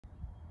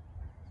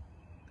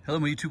Hello,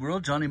 my YouTube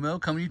world. Johnny Mo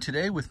coming to you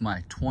today with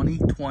my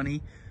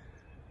 2020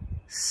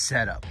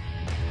 setup.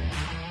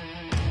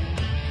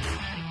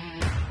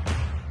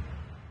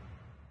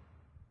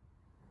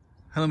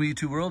 Hello, my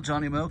YouTube world.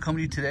 Johnny Mo coming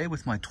to you today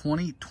with my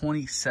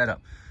 2020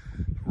 setup.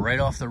 Right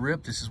off the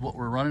rip, this is what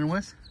we're running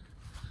with.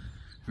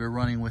 We're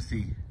running with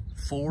the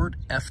Ford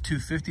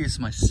F-250. This is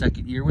my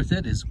second year with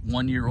it. It's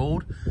 1 year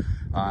old.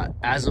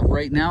 As of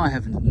right now, I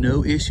have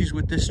no issues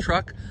with this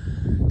truck.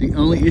 The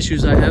only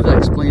issues I have, I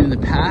explained in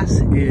the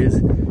past,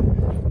 is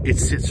it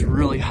sits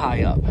really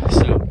high up.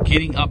 So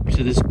getting up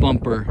to this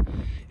bumper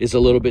is a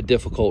little bit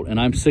difficult. And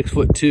I'm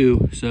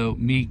 6'2", so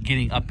me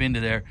getting up into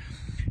there,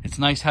 it's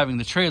nice having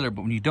the trailer,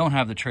 but when you don't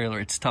have the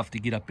trailer, it's tough to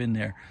get up in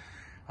there.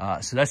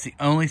 So that's the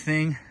only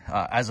thing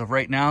as of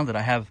right now that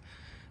I have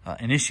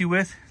an issue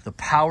with. The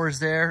power's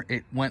there.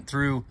 It went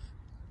through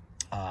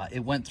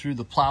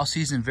the plow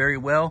season very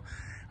well.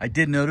 I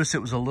did notice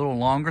it was a little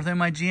longer than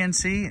my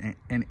GNC,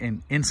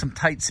 and in some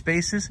tight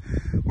spaces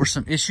were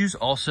some issues.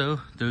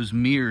 Also, those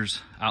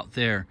mirrors out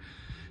there,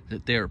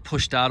 that they're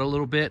pushed out a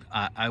little bit.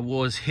 I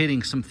was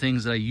hitting some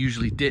things that I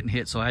usually didn't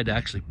hit, so I had to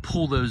actually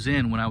pull those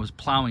in when I was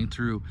plowing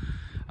through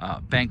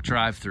bank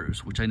drive-throughs,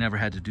 which I never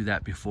had to do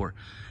that before.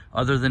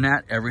 Other than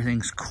that,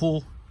 everything's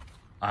cool.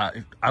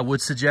 I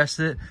would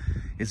suggest it.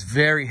 It's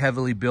very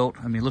heavily built.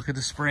 I mean, look at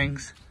the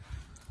springs.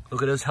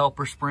 Look at those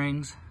helper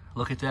springs.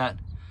 Look at that.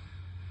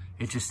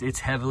 It's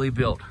heavily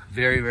built.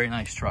 Very, very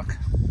nice truck.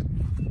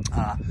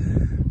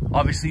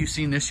 Obviously, you've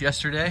seen this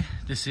yesterday.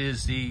 This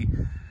is the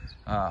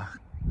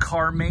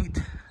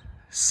CarMate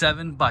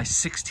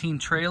 7x16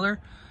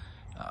 trailer.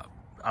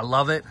 I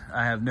love it.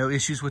 I have no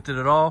issues with it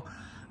at all.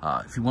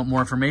 If you want more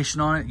information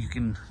on it, you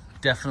can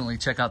definitely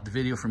check out the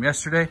video from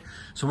yesterday.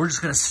 So we're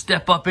just gonna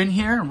step up in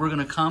here and we're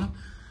gonna come.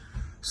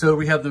 So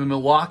we have the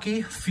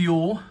Milwaukee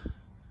Fuel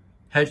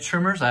hedge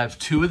trimmers. I have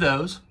 2 of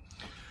those.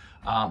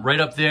 Right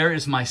up there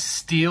is my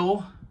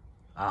steel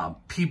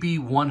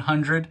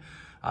PB100.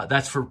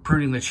 That's for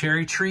pruning the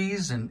cherry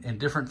trees and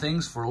different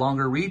things for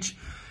longer reach.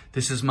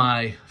 This is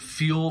my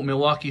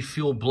Milwaukee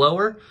Fuel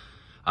blower.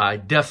 I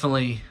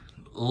definitely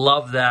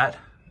love that.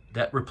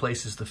 That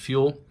replaces the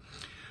fuel.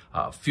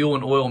 Fuel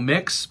and oil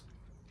mix.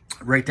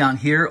 Right down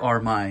here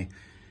are my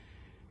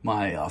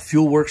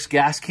Fuel Works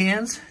gas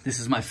cans. This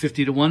is my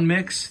 50-to-1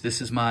 mix. This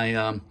is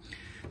my,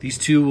 these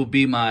 2 will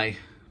be my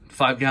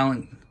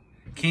 5-gallon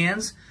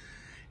cans.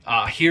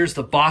 Here's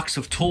the box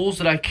of tools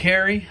that I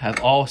carry. I have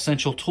all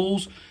essential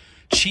tools,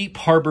 cheap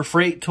Harbor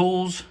Freight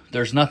tools.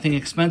 There's nothing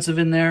expensive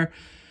in there.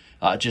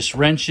 Just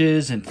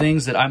wrenches and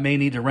things that I may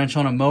need to wrench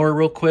on a mower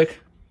real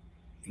quick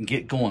and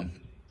get going.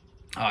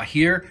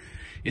 Here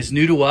is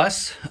new to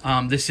us.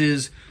 This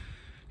is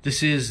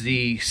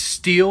the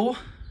Steel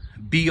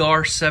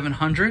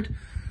BR700.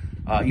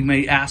 You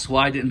may ask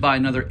why I didn't buy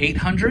another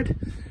 800.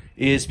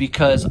 Is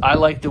because I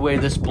like the way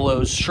this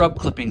blows shrub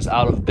clippings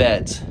out of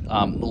beds.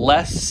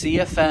 Less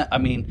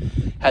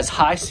CFM, has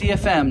high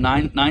CFM,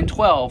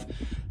 912,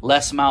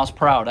 less miles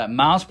per hour. That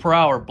miles per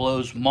hour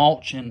blows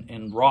mulch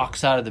and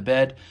rocks out of the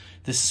bed.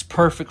 This is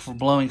perfect for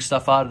blowing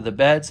stuff out of the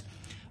beds.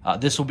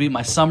 This will be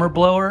my summer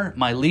blower.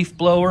 My leaf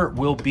blower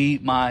will be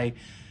my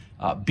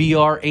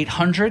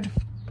BR800.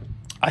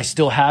 I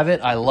still have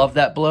it. I love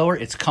that blower.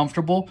 It's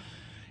comfortable,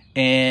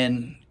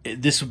 and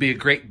this would be a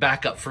great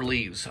backup for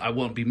leaves. I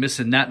won't be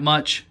missing that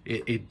much.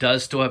 It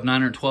does still have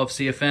 912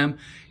 CFM.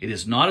 It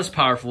is not as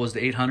powerful as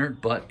the 800,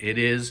 but it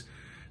is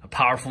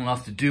powerful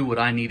enough to do what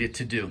I need it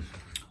to do.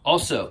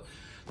 Also,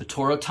 the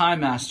Toro Time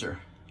Master.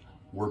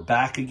 We're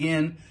back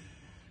again.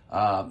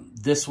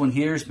 This one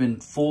here has been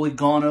fully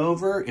gone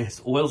over.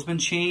 Its oil's been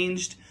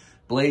changed,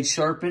 blade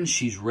sharpened.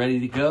 She's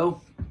ready to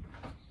go.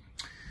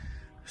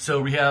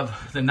 So we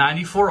have the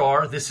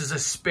 94R. This is a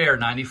spare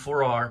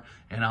 94R,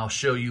 and I'll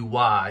show you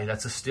why.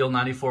 That's a steel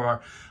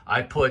 94R.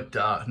 I put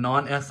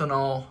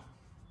non-ethanol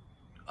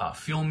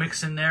fuel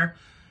mix in there,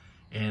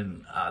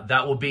 and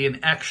that will be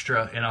an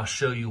extra, and I'll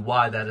show you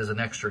why that is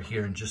an extra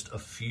here in just a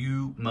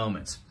few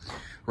moments.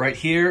 Right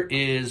here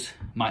is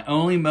my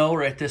only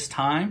mower at this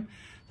time,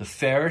 the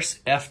Ferris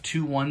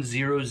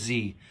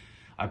F210Z.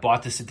 I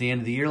bought this at the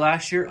end of the year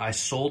last year. I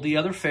sold the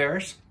other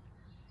Ferris.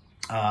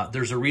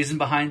 There's a reason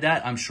behind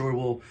that. I'm sure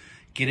we'll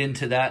get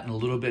into that in a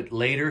little bit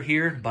later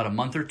here, about a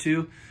month or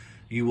two.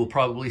 You will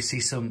probably see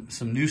some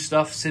new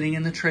stuff sitting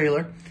in the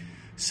trailer.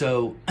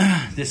 So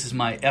this is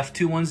my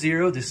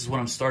F210. This is what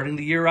I'm starting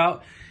the year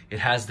out. It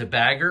has the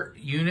bagger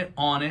unit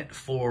on it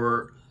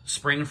for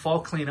spring and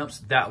fall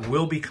cleanups. That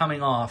will be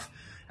coming off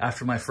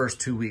after my first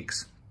 2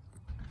 weeks.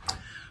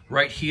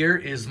 Right here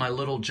is my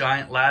little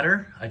giant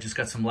ladder. I just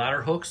got some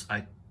ladder hooks.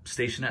 I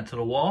stationed that to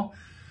the wall.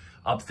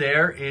 Up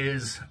there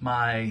is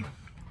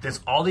that's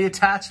all the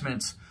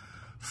attachments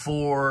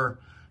for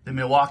the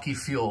Milwaukee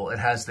Fuel. It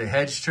has the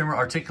hedge trimmer,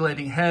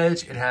 articulating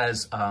hedge. It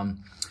has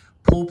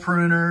pull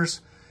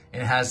pruners,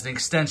 and it has the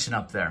extension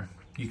up there.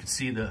 You can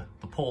see the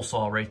pole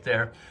saw right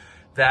there.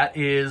 That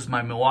is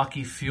my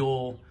Milwaukee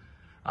Fuel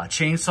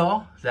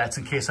chainsaw. That's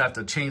in case I have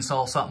to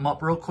chainsaw something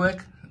up real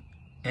quick.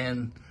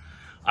 And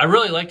I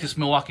really like this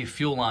Milwaukee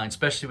Fuel line,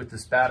 especially with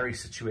this battery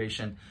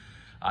situation.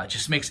 It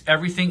just makes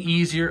everything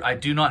easier. I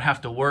do not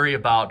have to worry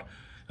about,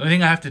 the only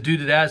thing I have to do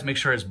to that is make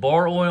sure it has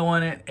bar oil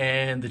in it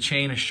and the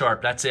chain is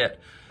sharp. That's it.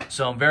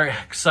 So I'm very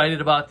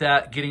excited about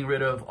that, getting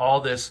rid of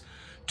all this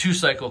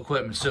 2-cycle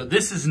equipment. So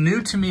this is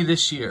new to me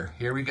this year.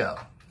 Here we go.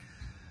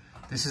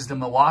 This is the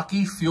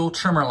Milwaukee fuel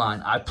trimmer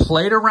line. I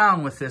played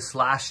around with this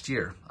last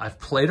year. I've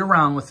played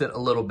around with it a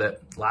little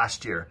bit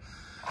last year.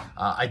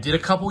 I did a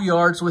couple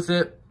yards with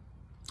it.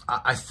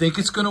 I think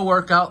it's gonna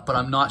work out, but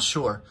I'm not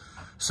sure.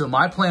 So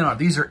my plan on,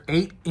 these are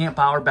 8 amp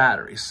hour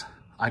batteries.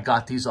 I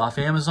got these off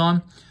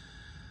Amazon.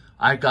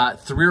 I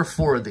got 3 or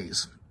 4 of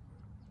these.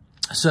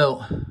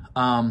 So,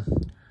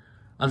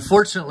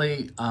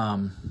 unfortunately,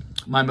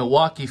 my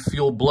Milwaukee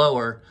fuel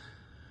blower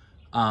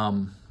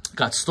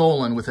got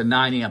stolen with a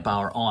 9 amp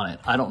hour on it.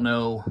 I don't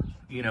know,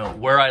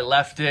 where I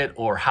left it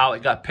or how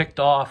it got picked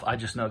off. I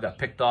just know it got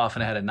picked off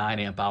and it had a 9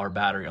 amp hour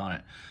battery on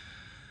it.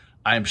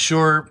 I'm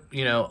sure,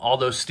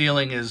 although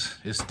stealing is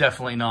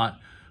definitely not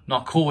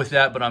cool with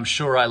that, but I'm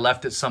sure I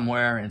left it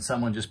somewhere and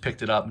someone just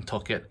picked it up and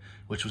took it,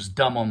 which was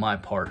dumb on my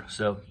part.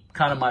 So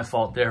kind of my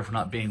fault there for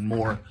not being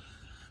more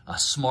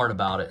smart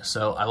about it.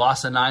 So I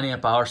lost a 9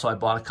 amp hour, so I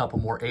bought a couple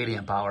more 8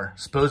 amp hour,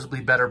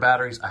 supposedly better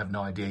batteries. I have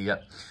no idea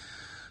yet.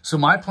 So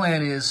my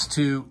plan is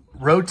to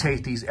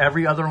rotate these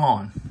every other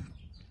lawn.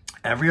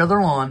 Every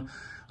other lawn,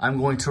 I'm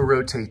going to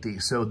rotate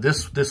these. So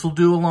this will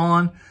do a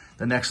lawn,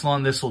 the next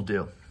lawn this will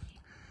do.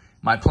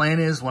 My plan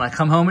is when I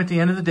come home at the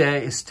end of the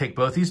day is to take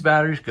both these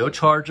batteries, go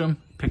charge them,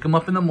 pick them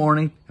up in the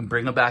morning, and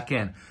bring them back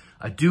in.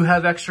 I do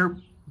have extra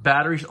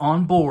batteries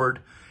on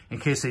board in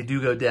case they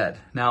do go dead.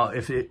 Now,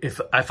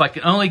 if I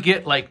can only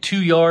get like 2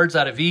 yards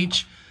out of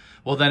each,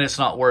 well, then it's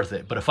not worth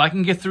it. But if I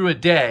can get through a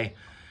day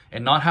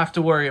and not have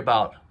to worry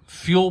about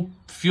fuel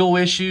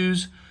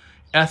issues,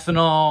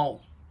 ethanol,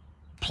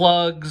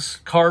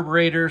 plugs,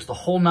 carburetors, the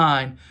whole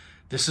 9,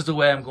 this is the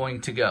way I'm going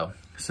to go.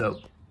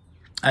 So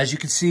as you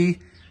can see,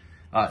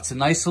 it's a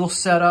nice little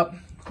setup.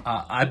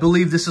 I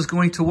believe this is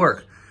going to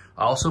work.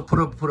 I also put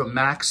a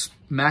max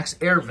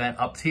air vent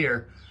up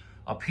here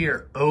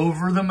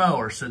over the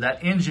mower, so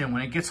that engine,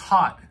 when it gets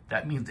hot,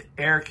 that means the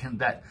air can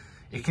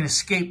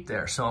escape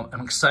there. So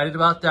I'm excited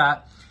about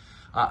that.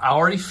 I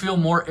already feel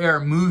more air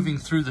moving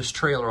through this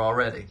trailer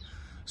already.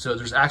 So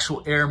there's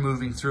actual air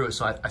moving through it.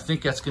 So I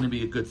think that's going to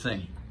be a good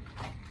thing.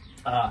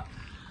 I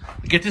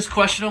get this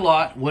question a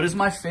lot. What is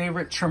my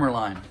favorite trimmer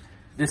line?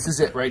 This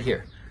is it right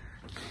here.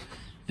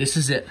 This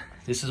is it.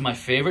 This is my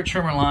favorite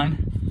trimmer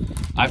line.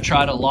 I've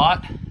tried a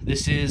lot.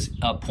 This is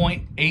a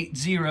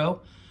 0.80.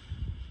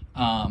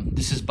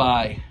 This is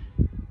by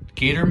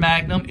Gator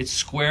Magnum. It's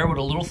square with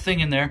a little thing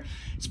in there.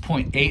 It's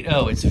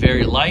 0.80. It's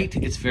very light.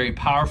 It's very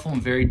powerful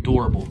and very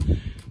durable.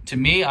 To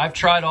me, I've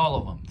tried all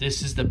of them.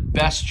 This is the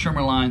best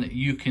trimmer line that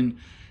you can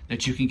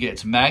get.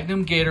 It's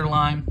Magnum Gator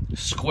line,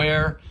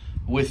 square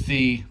with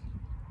the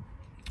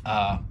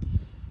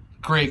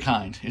gray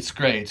kind. It's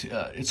great.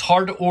 It's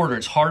hard to order.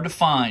 It's hard to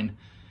find.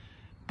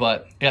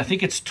 But yeah, I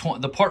think it's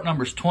the part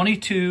number is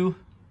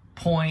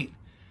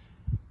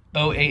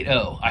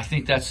 22.080. I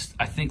think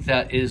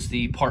that is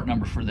the part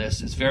number for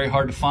this. It's very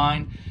hard to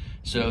find.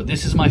 So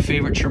this is my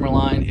favorite trimmer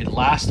line. It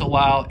lasts a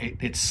while.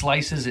 It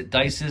slices, it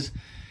dices,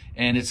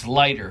 and it's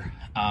lighter.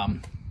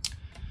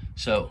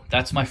 So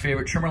that's my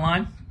favorite trimmer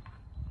line.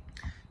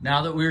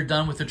 Now that we're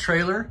done with the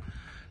trailer,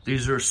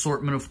 these are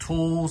assortment of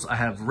tools. I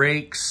have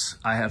rakes,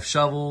 I have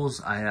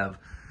shovels, I have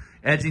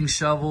edging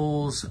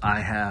shovels,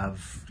 I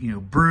have,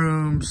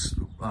 brooms,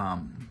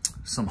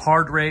 some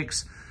hard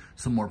rakes,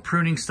 some more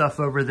pruning stuff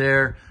over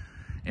there.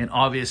 And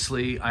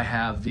obviously I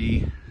have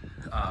the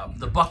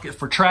bucket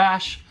for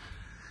trash.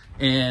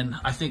 And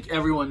I think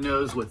everyone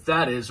knows what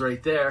that is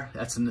right there.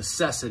 That's a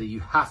necessity.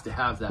 You have to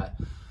have that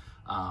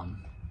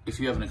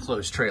if you have an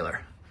enclosed trailer.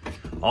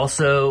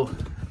 Also,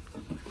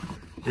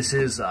 this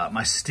is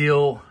my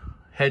steel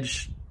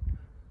hedge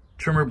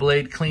trimmer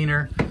blade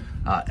cleaner.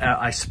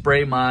 I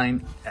spray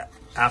mine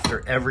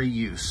after every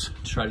use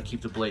to try to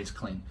keep the blades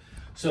clean.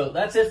 So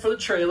that's it for the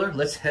trailer.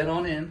 Let's head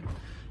on in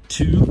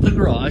to the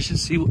garage and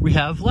see what we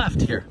have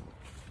left here.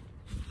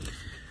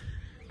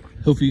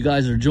 Hope you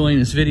guys are enjoying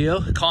this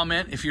video.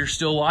 Comment if you're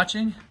still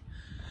watching.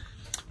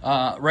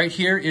 Right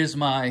here is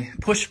my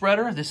push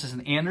spreader. This is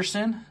an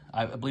Anderson.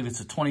 I believe it's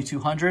a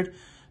 2200.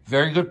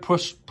 Very good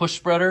push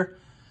spreader.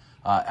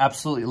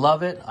 Absolutely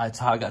love it. That's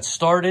how I got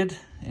started.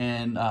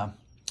 And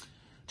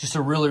just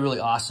a really, really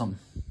awesome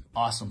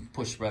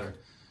push spreader.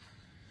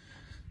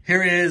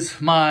 Here is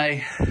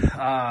my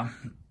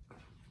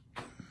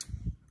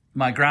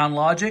my Ground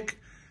Logic.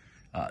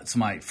 It's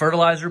my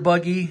fertilizer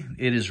buggy.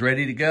 It is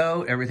ready to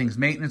go. Everything's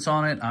maintenance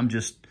on it. I'm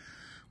just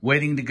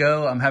waiting to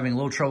go. I'm having a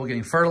little trouble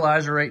getting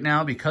fertilizer right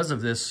now because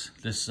of this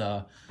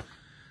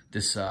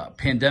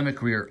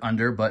pandemic we're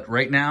under. But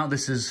right now,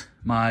 this is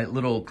my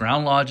little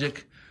Ground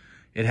Logic.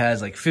 It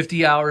has like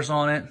 50 hours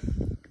on it.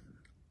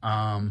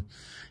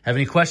 Have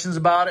any questions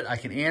about it? I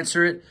can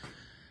answer it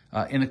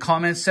in the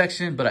comments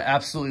section, but I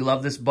absolutely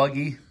love this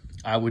buggy.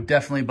 I would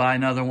definitely buy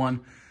another one.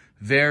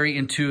 Very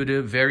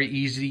intuitive, very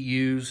easy to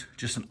use,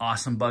 just an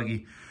awesome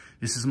buggy.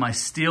 This is my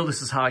steel.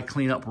 This is how I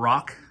clean up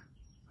rock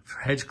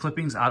hedge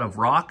clippings out of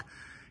rock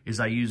is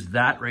I use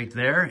that right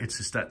there. It's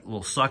just that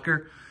little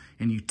sucker,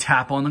 and you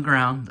tap on the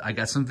ground. I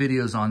got some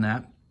videos on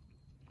that,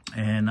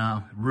 and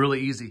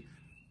really easy.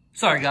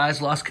 Sorry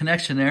guys, lost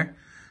connection there.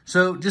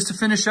 So just to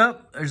finish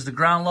up, there's the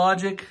ground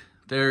logic.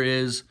 There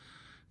is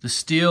the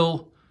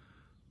steel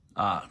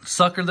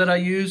sucker that I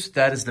use.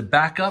 That is the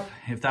backup.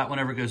 If that one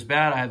ever goes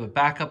bad, I have a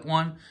backup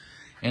one.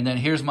 And then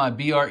here's my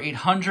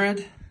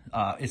BR800.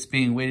 It's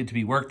being waited to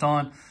be worked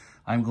on.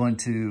 I'm going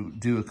to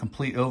do a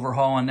complete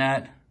overhaul on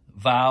that.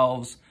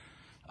 Valves,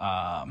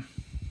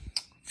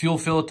 fuel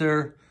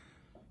filter,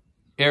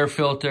 air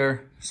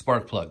filter,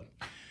 spark plug.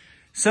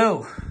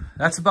 So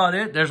that's about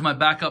it. There's my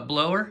backup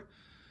blower.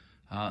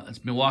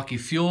 It's Milwaukee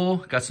fuel,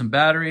 got some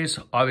batteries,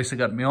 obviously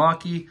got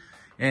Milwaukee.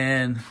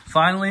 And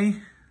finally,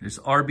 there's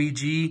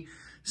RBG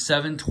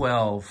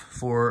 712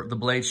 for the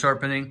blade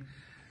sharpening.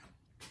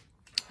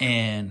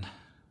 And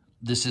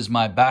this is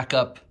my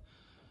backup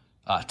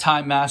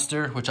Time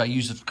Master, which I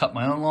use to cut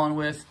my own lawn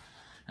with.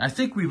 And I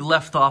think we've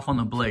left off on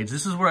the blades.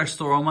 This is where I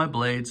store all my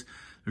blades.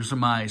 Those are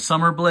my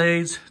summer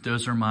blades.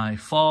 Those are my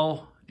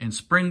fall and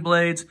spring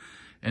blades.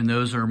 And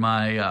those are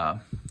my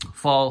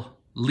fall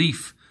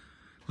leaf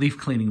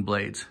cleaning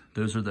blades.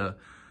 Those are the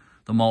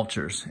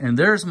mulchers. And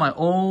there's my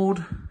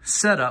old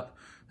setup.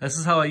 This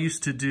is how I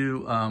used to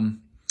do,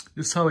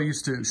 this is how I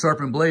used to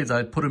sharpen blades.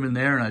 I'd put them in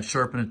there and I'd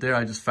sharpen it there.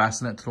 I just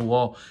fasten that to the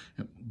wall.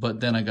 But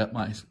then I got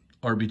my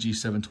RBG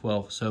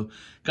 712. So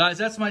guys,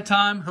 that's my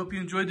time. Hope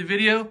you enjoyed the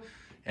video.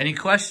 Any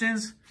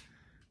questions?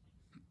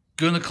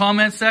 Go in the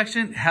comment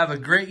section. Have a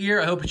great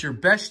year. I hope it's your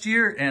best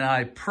year. And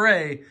I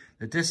pray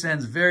that this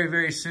ends very,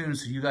 very soon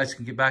so you guys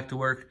can get back to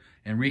work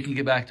and we can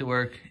get back to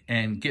work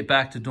and get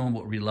back to doing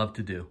what we love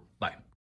to do.